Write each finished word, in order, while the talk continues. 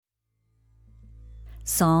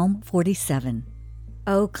Psalm 47.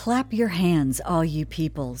 Oh, clap your hands, all you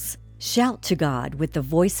peoples. Shout to God with the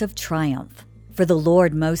voice of triumph. For the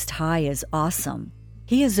Lord Most High is awesome.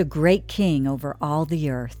 He is a great king over all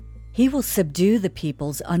the earth. He will subdue the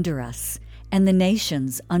peoples under us and the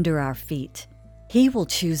nations under our feet. He will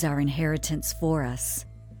choose our inheritance for us,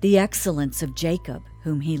 the excellence of Jacob,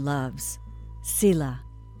 whom he loves. Selah.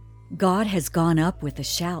 God has gone up with a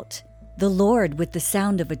shout, the Lord with the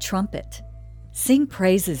sound of a trumpet. Sing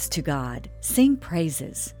praises to God, sing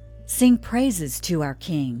praises. Sing praises to our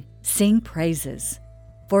King, sing praises.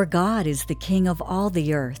 For God is the King of all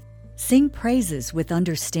the earth. Sing praises with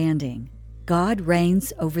understanding. God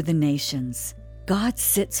reigns over the nations. God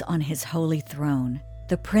sits on his holy throne.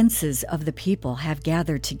 The princes of the people have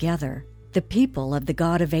gathered together, the people of the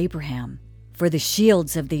God of Abraham. For the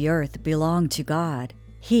shields of the earth belong to God.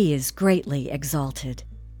 He is greatly exalted.